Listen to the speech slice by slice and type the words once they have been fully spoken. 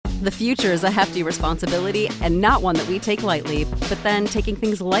The future is a hefty responsibility and not one that we take lightly. But then taking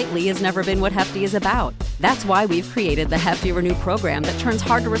things lightly has never been what Hefty is about. That's why we've created the Hefty Renew program that turns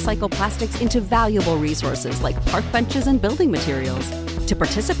hard-to-recycle plastics into valuable resources like park benches and building materials. To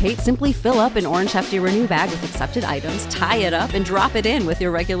participate, simply fill up an orange Hefty Renew bag with accepted items, tie it up, and drop it in with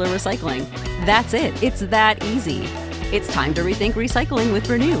your regular recycling. That's it. It's that easy. It's time to rethink recycling with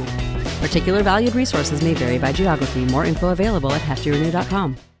Renew. Particular valued resources may vary by geography. More info available at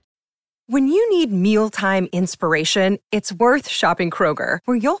heftyrenew.com. When you need mealtime inspiration, it's worth shopping Kroger,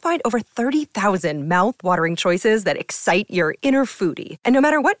 where you'll find over 30,000 mouth-watering choices that excite your inner foodie. And no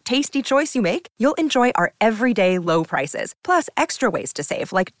matter what tasty choice you make, you'll enjoy our everyday low prices, plus extra ways to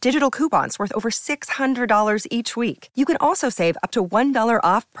save, like digital coupons worth over $600 each week. You can also save up to $1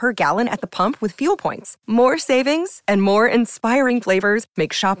 off per gallon at the pump with fuel points. More savings and more inspiring flavors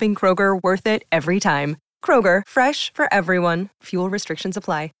make shopping Kroger worth it every time. Kroger, fresh for everyone. Fuel restrictions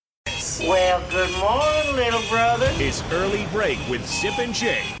apply. Well, good morning, little brother. It's Early Break with Zip and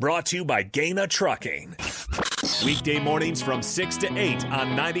Jay, brought to you by Gaina Trucking. Weekday mornings from 6 to 8 on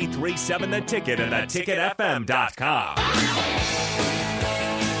 93.7 The Ticket and theticketfm.com.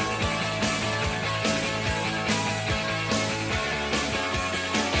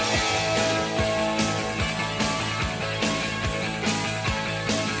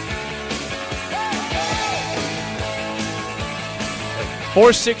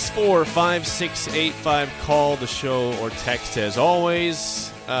 464-5685. Call the show or text as always.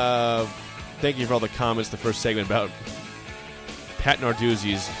 Thank you for all the comments. The first segment about Pat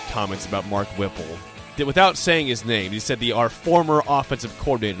Narduzzi's comments about Mark Whipple. Without saying his name, he said our former offensive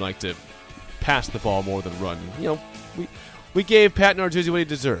coordinator liked to pass the ball more than run. You know, we gave Pat Narduzzi what he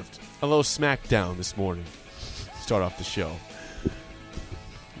deserved. A little smackdown this morning. Start off the show.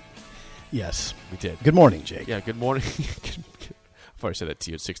 Yes, we did. Good morning, Jake. Yeah, good morning. I've already said that to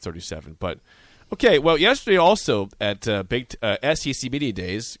you at 6:37. But, okay, well, yesterday also at big SEC Media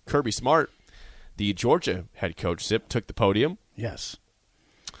Days, Kirby Smart, the Georgia head coach, Zip, took the podium. Yes.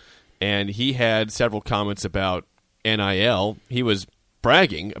 And he had several comments about NIL. He was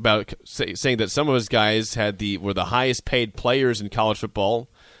bragging about saying that some of his guys were the highest paid players in college football,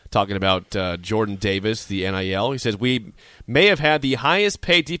 talking about Jordan Davis, the NIL. He says, we may have had the highest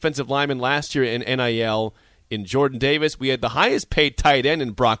paid defensive lineman last year in NIL in Jordan Davis. We had the highest paid tight end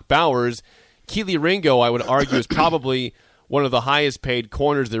in Brock Bowers. Keely Ringo, I would argue, is probably one of the highest paid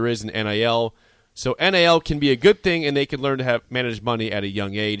corners there is in NIL. So NIL can be a good thing, and they can learn to manage money at a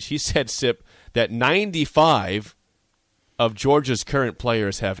young age. He said, Sip, that 95 of Georgia's current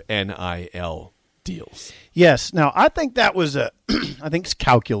players have NIL deals. Yes. Now, I think that was I think it's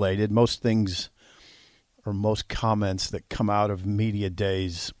calculated. Most things or most comments that come out of media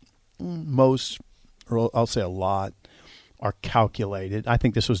days, or I'll say a lot, are calculated. I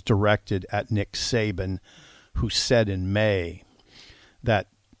think this was directed at Nick Saban, who said in May that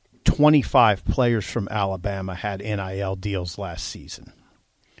 25 players from Alabama had NIL deals last season.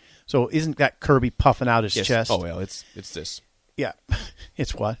 So isn't that Kirby puffing out his chest? Oh, well, it's this. Yeah.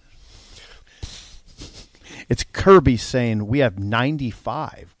 It's what? It's Kirby saying we have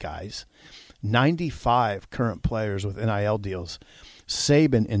 95 guys, 95 current players with NIL deals.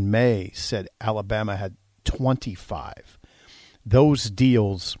 Saban in May said Alabama had 25. Those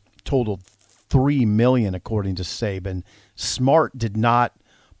deals totaled $3 million, according to Saban. Smart did not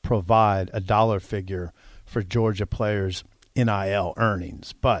provide a dollar figure for Georgia players' NIL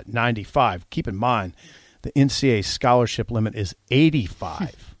earnings, but 95. Keep in mind, the NCAA scholarship limit is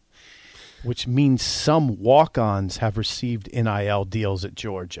 85, which means some walk-ons have received NIL deals at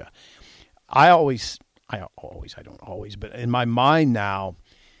Georgia. I don't always, but in my mind now,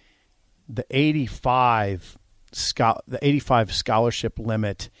 the 85 scholarship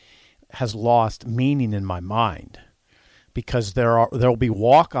limit has lost meaning in my mind, because there will be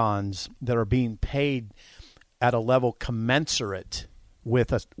walk-ons that are being paid at a level commensurate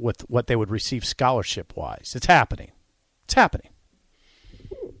with what they would receive scholarship-wise. It's happening. It's happening.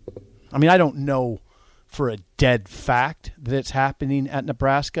 I mean, I don't know for a dead fact that it's happening at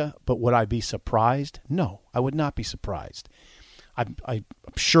Nebraska, but would I be surprised? No, I would not be surprised. I'm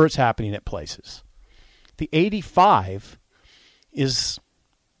sure it's happening at places. The 85 is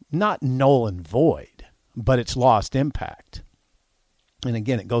not null and void, but it's lost impact. And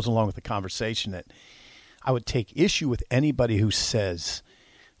again, it goes along with the conversation that I would take issue with anybody who says,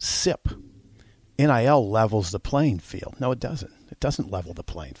 SIP, NIL levels the playing field. No, it doesn't. It doesn't level the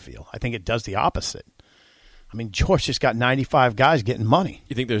playing field. I think it does the opposite. I mean, Georgia's got 95 guys getting money.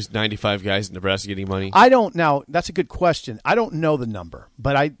 You think there's 95 guys in Nebraska getting money? I don't know. That's a good question. I don't know the number,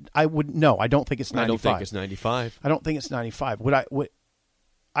 but I would know. I don't think it's 95. I don't think it's 95. I don't think it's 95.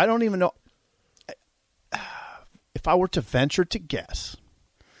 I don't even know. If I were to venture to guess,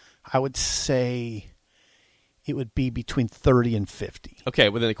 I would say it would be between 30 and 50. Okay,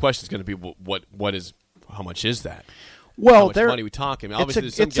 well then the question is going to be how much is that? Well, how much money are we talking? Obviously,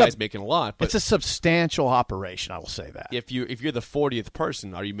 there's some guys making a lot, but it's a substantial operation. I will say that. If you're the 40th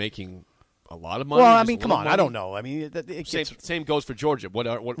person, are you making a lot of money? Well, I mean, come on, money? I don't know. I mean, same goes for Georgia. What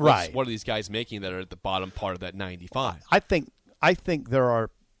are these guys making that are at the bottom part of that 95? I think there are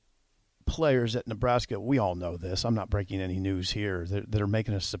players at Nebraska. We all know this. I'm not breaking any news here. That are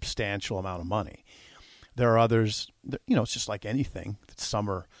making a substantial amount of money. There are others. It's just like anything. Some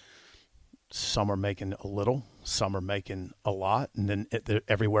are making a little. Some are making a lot, and then they're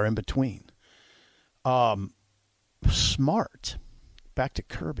everywhere in between. Smart. Back to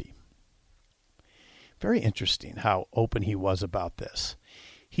Kirby. Very interesting how open he was about this.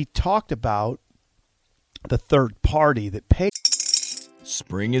 He talked about the third party that paid.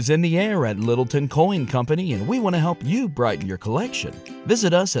 Spring is in the air at Littleton Coin Company, and we want to help you brighten your collection.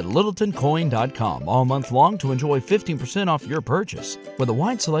 Visit us at littletoncoin.com all month long to enjoy 15% off your purchase. With a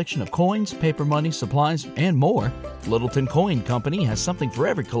wide selection of coins, paper money, supplies, and more, Littleton Coin Company has something for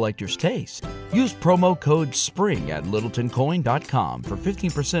every collector's taste. Use promo code SPRING at littletoncoin.com for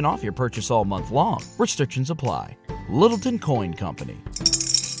 15% off your purchase all month long. Restrictions apply. Littleton Coin Company.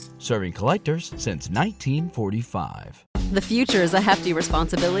 Serving collectors since 1945. The future is a hefty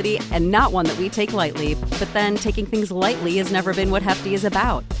responsibility and not one that we take lightly. But then taking things lightly has never been what Hefty is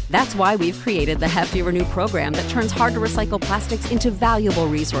about. That's why we've created the Hefty Renew program that turns hard-to-recycle plastics into valuable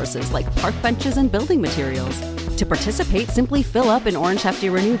resources like park benches and building materials. To participate, simply fill up an orange Hefty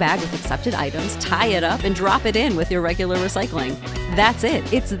Renew bag with accepted items, tie it up, and drop it in with your regular recycling. That's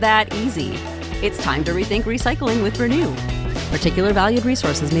it. It's that easy. It's time to rethink recycling with Renew. Particular valued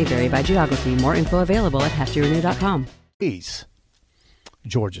resources may vary by geography. More info available at heftyrenew.com.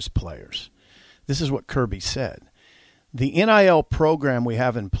 Georgia's players. This is what Kirby said. The NIL program we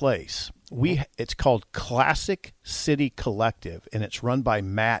have in place, it's called Classic City Collective, and it's run by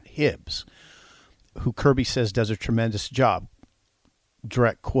Matt Hibbs, who Kirby says does a tremendous job.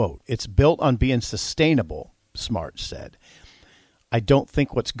 Direct quote. It's built on being sustainable, Smart said. I don't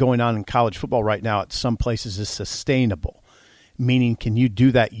think what's going on in college football right now at some places is sustainable, meaning can you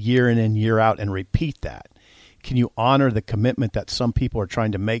do that year in and year out and repeat that? Can you honor the commitment that some people are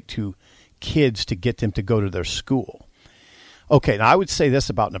trying to make to kids to get them to go to their school? Okay, now I would say this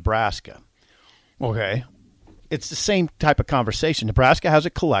about Nebraska. Okay, it's the same type of conversation. Nebraska has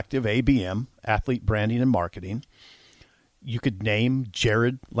a collective, ABM, Athlete Branding and Marketing. You could name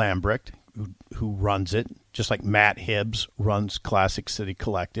Jared Lambrecht, who runs it, just like Matt Hibbs runs Classic City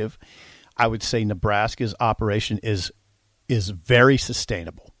Collective. I would say Nebraska's operation is very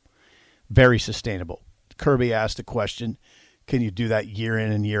sustainable. Very sustainable. Kirby asked the question, can you do that year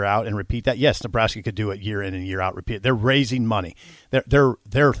in and year out and repeat that? Yes, Nebraska could do it year in and year out, repeat it. They're raising money. They're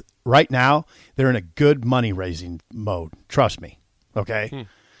right now, they're in a good money raising mode. Trust me. Okay?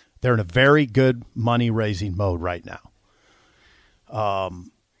 They're in a very good money raising mode right now.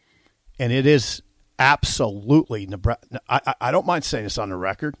 And it is absolutely Nebraska. I don't mind saying this on the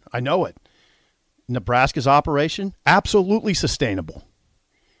record. I know it. Nebraska's operation, absolutely sustainable.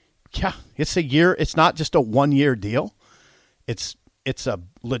 Yeah, it's a year. It's not just a 1 year deal. It's a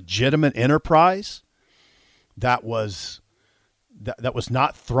legitimate enterprise that was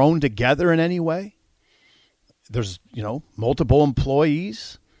not thrown together in any way. There's multiple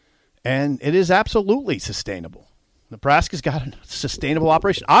employees, and it is absolutely sustainable. Nebraska's got a sustainable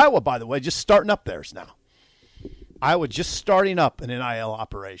operation. Iowa, by the way, just starting up theirs now. Iowa just starting up an NIL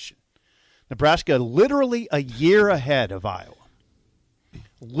operation. Nebraska literally a year ahead of Iowa.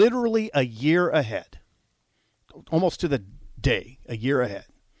 Literally a year ahead. Almost to the day, a year ahead.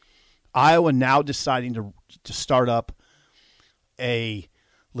 Iowa now deciding to start up a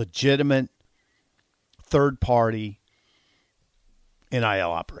legitimate third-party NIL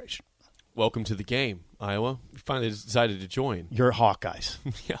operation. Welcome to the game, Iowa. You finally decided to join. You're Hawkeyes.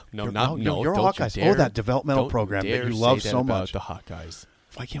 Yeah, no, you're Hawkeyes. That developmental program that you love so much. The Hawkeyes.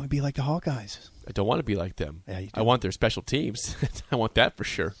 Why can't we be like the Hawkeyes? I don't want to be like them. Yeah, I want their special teams. I want that for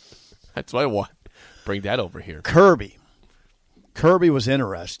sure. That's what I want. Bring that over here. Kirby was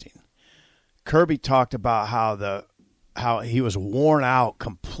interesting. Kirby talked about how he was worn out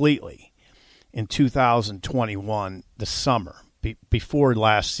completely in 2021, the summer, before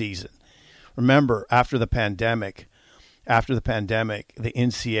last season. Remember, after the pandemic, the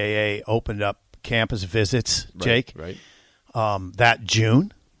NCAA opened up campus visits, Jake. Right. That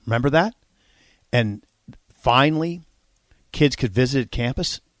June. Remember that? And finally, kids could visit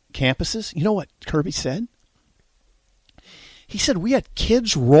campuses. You know what Kirby said? He said we had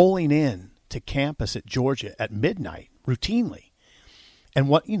kids rolling in to campus at Georgia at midnight routinely.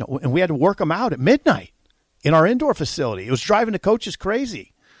 And and we had to work them out at midnight in our indoor facility. It was driving the coaches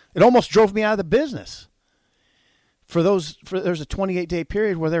crazy. It almost drove me out of the business. There's a 28-day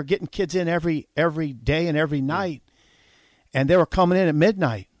period where they're getting kids in every day and every night, and they were coming in at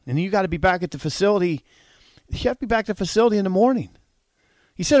midnight. And you got to be back at the facility. You have to be back at the facility in the morning.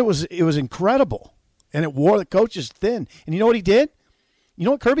 He said it was incredible, and it wore the coaches thin. And you know what he did? You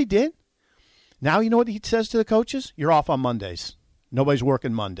know what Kirby did? Now you know what he says to the coaches? You're off on Mondays. Nobody's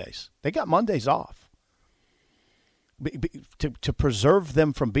working Mondays. They got Mondays off to preserve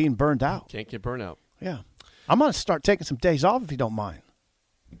them from being burned out. Can't get burned out. Yeah. I'm going to start taking some days off if you don't mind.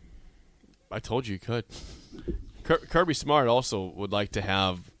 I told you could. Kirby Smart also would like to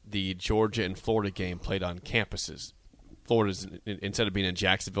have the Georgia and Florida game played on campuses. Florida's instead of being in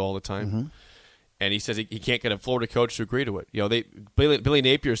Jacksonville all the time. Mm-hmm. And he says he can't get a Florida coach to agree to it. Billy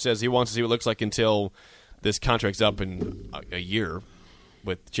Napier says he wants to see what it looks like until this contract's up in a year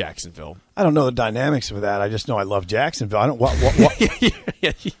with Jacksonville. I don't know the dynamics of that. I just know I love Jacksonville. I don't what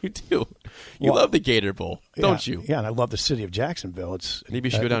Yeah, you do. You love the Gator Bowl, don't you? Yeah, and I love the city of Jacksonville. Maybe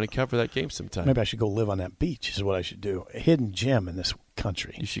you should go down and cover that game sometime. Maybe I should go live on that beach is what I should do. A hidden gem in this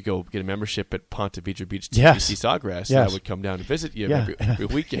country. You should go get a membership at Ponte Vedra Beach TBC Sawgrass, and I would come down and visit you every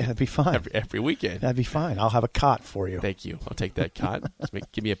weekend. Yeah, that'd be fine. Every weekend. That'd be fine. I'll have a cot for you. Thank you. I'll take that cot.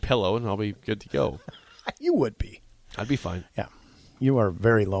 Give me a pillow, and I'll be good to go. You would be. I'd be fine. Yeah. You are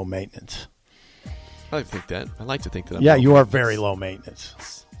very low maintenance. I like to think that. I like to think that I'm you are very low maintenance.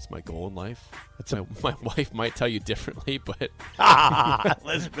 It's my goal in life. My wife might tell you differently, but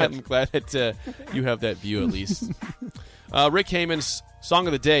I'm glad that you have that view at least. Rick Heyman's Song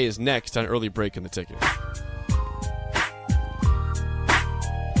of the Day is next on Early Break in the Ticket.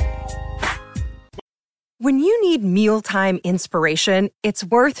 When you need mealtime inspiration, it's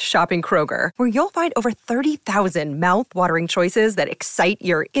worth shopping Kroger, where you'll find over 30,000 mouth-watering choices that excite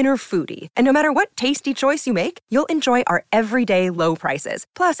your inner foodie. And no matter what tasty choice you make, you'll enjoy our everyday low prices,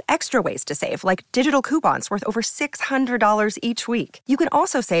 plus extra ways to save, like digital coupons worth over $600 each week. You can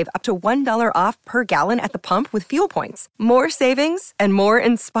also save up to $1 off per gallon at the pump with fuel points. More savings and more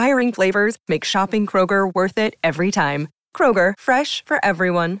inspiring flavors make shopping Kroger worth it every time. Kroger, fresh for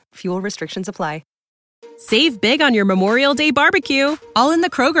everyone. Fuel restrictions apply. Save big on your Memorial Day barbecue, all in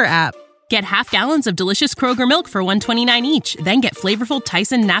the Kroger app. Get half gallons of delicious Kroger milk for $1.29 each. Then get flavorful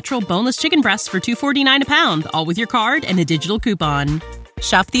Tyson natural boneless chicken breasts for $2.49 a pound, all with your card and a digital coupon.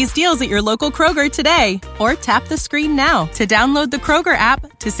 Shop these deals at your local Kroger today, or tap the screen now to download the Kroger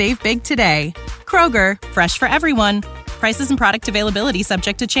app to save big today. Kroger, fresh for everyone. Prices and product availability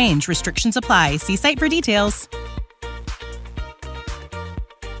subject to change. Restrictions apply. See site for details.